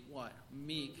a, what?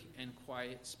 Meek and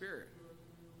quiet spirit.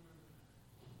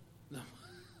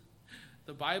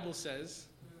 The Bible says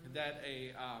that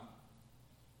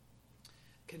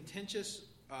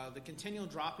the continual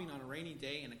dropping on a rainy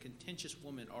day and a contentious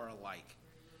woman are alike.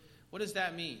 What does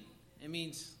that mean? It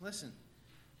means, listen,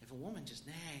 if a woman just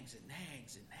nags and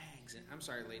nags and nags, and I'm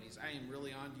sorry, ladies, I am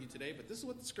really on to you today, but this is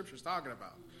what the Scripture's talking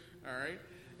about, all right?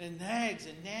 And nags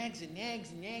and nags and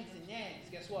nags and nags and nags.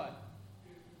 Guess what?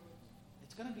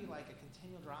 It's going to be like a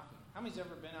continual dropping. How many's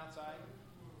ever been outside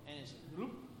and it's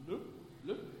loop, loop,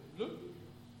 loop, loop?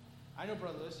 I know,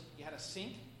 Brother Lewis, you had a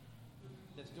sink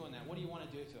that's doing that. What do you want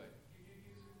to do to it?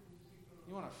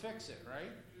 You want to fix it,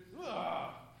 right? Oh,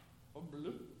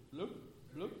 bloop, bloop,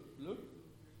 bloop, bloop.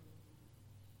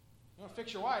 You want to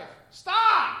fix your wife?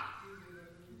 Stop!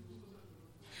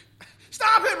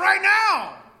 Stop it right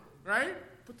now! Right?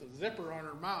 Put the zipper on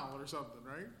her mouth or something,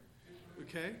 right?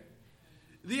 Okay?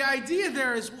 The idea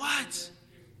there is what?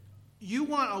 You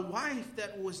want a wife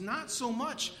that was not so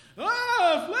much,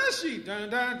 fleshy, dun,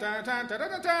 dun, dun, dun, dun,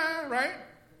 dun, dun, right?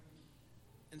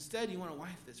 Instead, you want a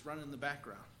wife that's running in the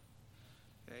background.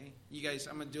 Okay? You guys,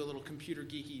 I'm going to do a little computer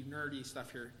geeky, nerdy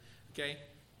stuff here. Okay?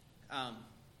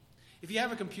 If you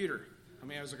have a computer, how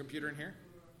many has a computer in here?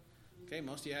 Okay,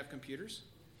 most of you have computers.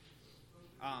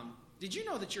 Did you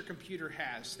know that your computer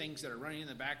has things that are running in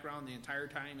the background the entire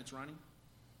time it's running?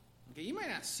 Okay, you might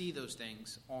not see those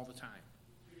things all the time.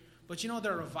 But you know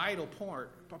they're a vital part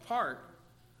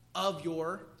of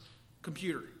your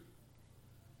computer.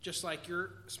 Just like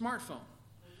your smartphone.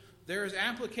 There's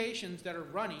applications that are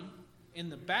running in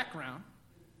the background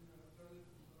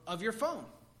of your phone.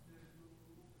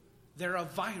 They're a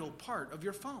vital part of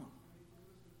your phone.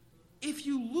 If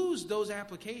you lose those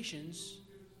applications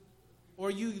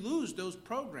or you lose those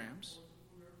programs,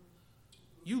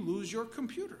 you lose your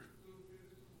computer.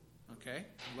 Okay?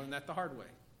 I learned that the hard way.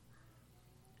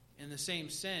 In the same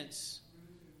sense,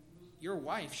 your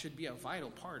wife should be a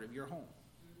vital part of your home.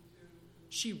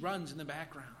 She runs in the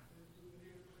background.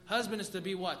 Husband is to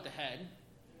be what? The head.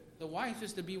 The wife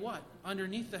is to be what?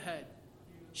 Underneath the head.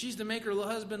 She's to make her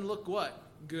husband look what?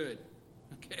 Good.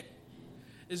 Okay.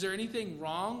 Is there anything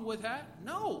wrong with that?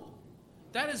 No.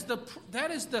 That is the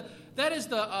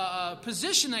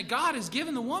position that God has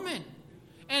given the woman,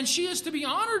 and she is to be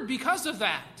honored because of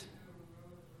that.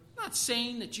 I'm not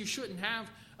saying that you shouldn't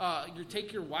have you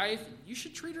take your wife. You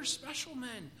should treat her special,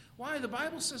 men. Why? The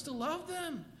Bible says to love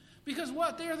them because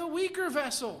what? They are the weaker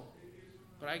vessel.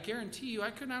 But I guarantee you,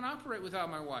 I could not operate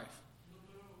without my wife.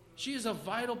 She is a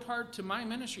vital part to my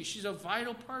ministry. She's a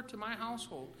vital part to my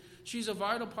household. She's a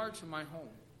vital part to my home.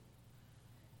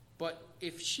 But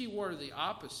if she were the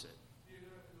opposite,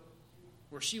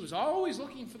 where she was always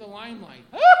looking for the limelight,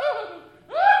 right?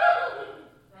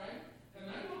 And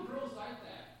I know girls like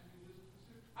that.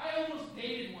 I almost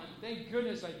dated one. Thank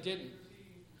goodness I didn't.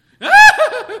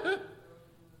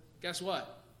 Guess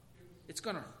what? It's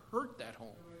going to hurt that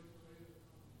home.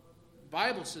 The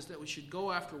Bible says that we should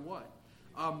go after what?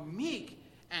 A meek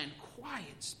and quiet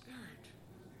spirit.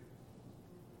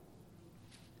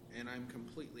 and I'm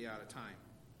completely out of time.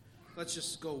 Let's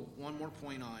just go one more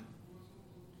point on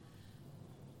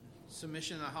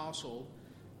submission in the household.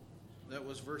 That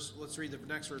was verse. Let's read the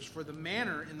next verse. For the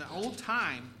manner in the old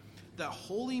time, the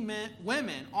holy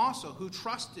women also who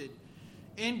trusted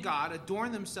in God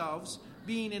adorned themselves,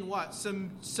 being in what?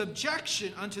 Some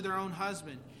subjection unto their own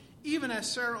husband, even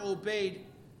as Sarah obeyed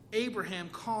Abraham,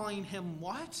 calling him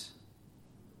what?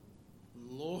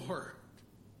 Lord.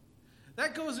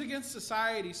 That goes against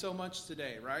society so much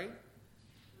today, right?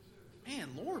 Man,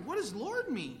 Lord, what does Lord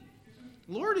mean?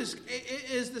 Lord is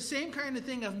the same kind of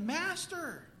thing of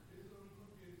master.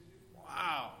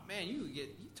 Wow, man, you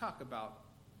talk about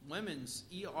women's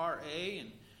ERA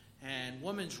and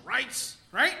women's rights,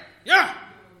 right? Yeah.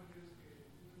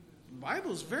 The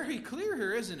Bible's very clear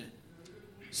here, isn't it?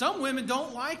 Some women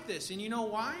don't like this, and you know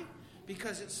why?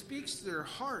 Because it speaks to their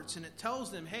hearts and it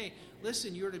tells them, hey,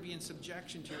 listen, you're to be in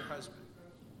subjection to your husband.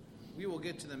 We will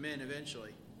get to the men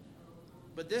eventually.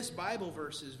 But this Bible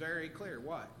verse is very clear.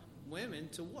 What? Women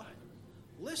to what?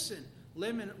 Listen.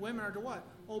 Women are to what?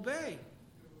 Obey.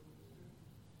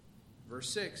 Verse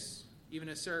 6, even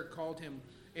as Sarah called him,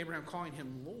 Abraham calling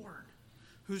him Lord,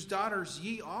 whose daughters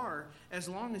ye are, as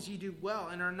long as ye do well,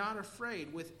 and are not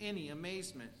afraid with any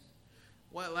amazement.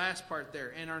 What last part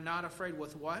there? And are not afraid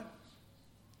with what?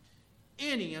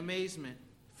 Any amazement,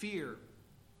 fear.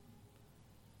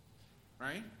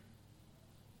 Right?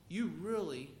 You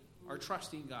really are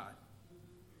trusting God.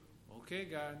 Okay,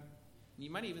 God. You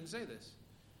might even say this.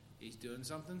 He's doing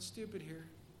something stupid here.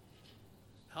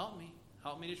 Help me.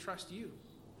 Help me to trust you.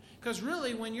 Because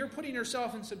really, when you're putting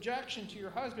yourself in subjection to your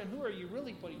husband, who are you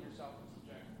really putting yourself in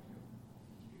subjection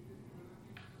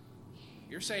to?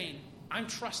 You're saying, I'm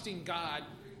trusting God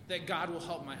that God will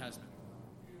help my husband.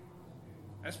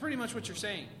 That's pretty much what you're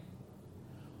saying.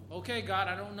 Okay, God,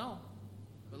 I don't know.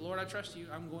 But Lord, I trust you.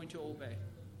 I'm going to obey.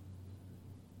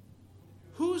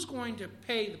 Who's going to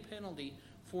pay the penalty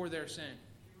for their sin?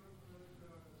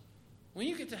 When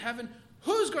you get to heaven,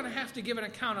 who's going to have to give an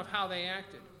account of how they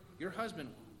acted? Your husband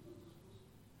will.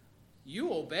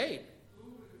 You obeyed.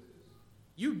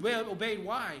 You obeyed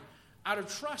why? Out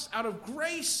of trust, out of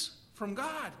grace from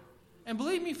God. And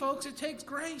believe me, folks, it takes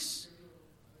grace.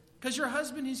 Because your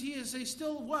husband, he is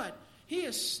still what? He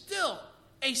is still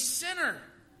a sinner.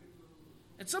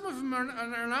 And some of them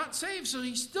are not saved, so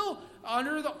he's still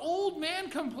under the old man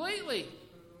completely.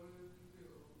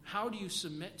 How do you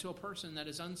submit to a person that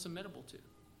is unsubmittable to?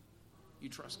 You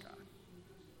trust God.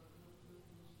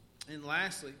 And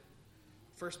lastly,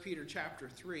 1 Peter chapter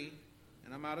 3,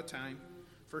 and I'm out of time.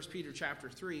 1 Peter chapter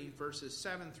 3, verses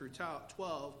 7 through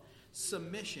 12,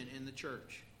 submission in the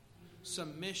church.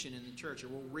 Submission in the church.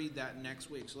 And we'll read that next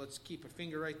week. So let's keep a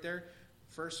finger right there.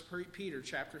 1 Peter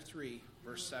chapter 3,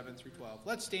 verse 7 through 12.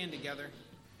 Let's stand together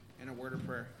in a word of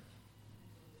prayer.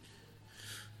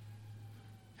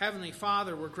 Heavenly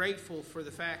Father, we're grateful for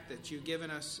the fact that you've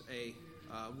given us a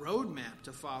roadmap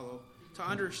to follow, to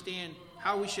understand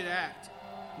how we should act,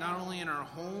 not only in our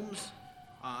homes,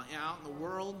 out in the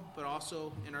world, but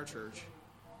also in our church.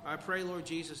 I pray, Lord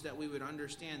Jesus, that we would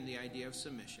understand the idea of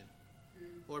submission.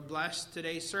 Lord, bless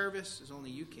today's service as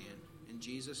only you can. In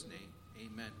Jesus' name,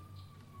 amen.